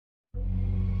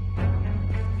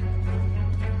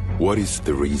What is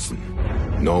the reason?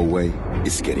 Norway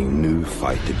is getting new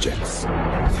fighter jets,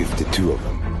 52 of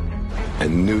them,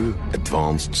 and new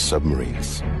advanced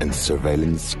submarines and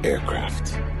surveillance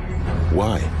aircraft.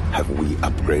 Why have we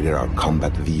upgraded our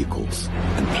combat vehicles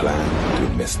and plan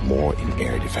to invest more in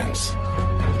air defense?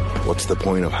 What's the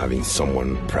point of having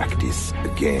someone practice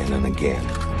again and again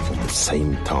on the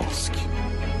same task?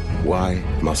 Why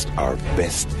must our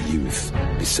best youth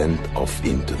be sent off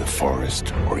into the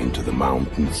forest or into the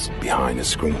mountains behind a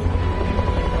screen?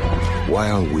 Why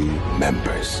are we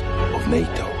members of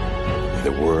NATO,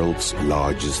 the world's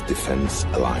largest defense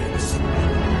alliance?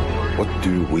 What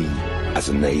do we as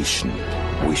a nation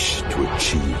wish to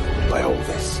achieve by all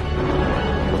this?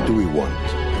 What do we want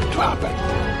to happen?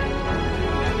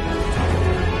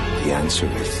 The answer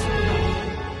is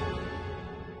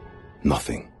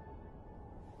nothing.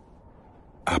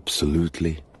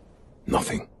 Absolutely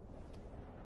nothing.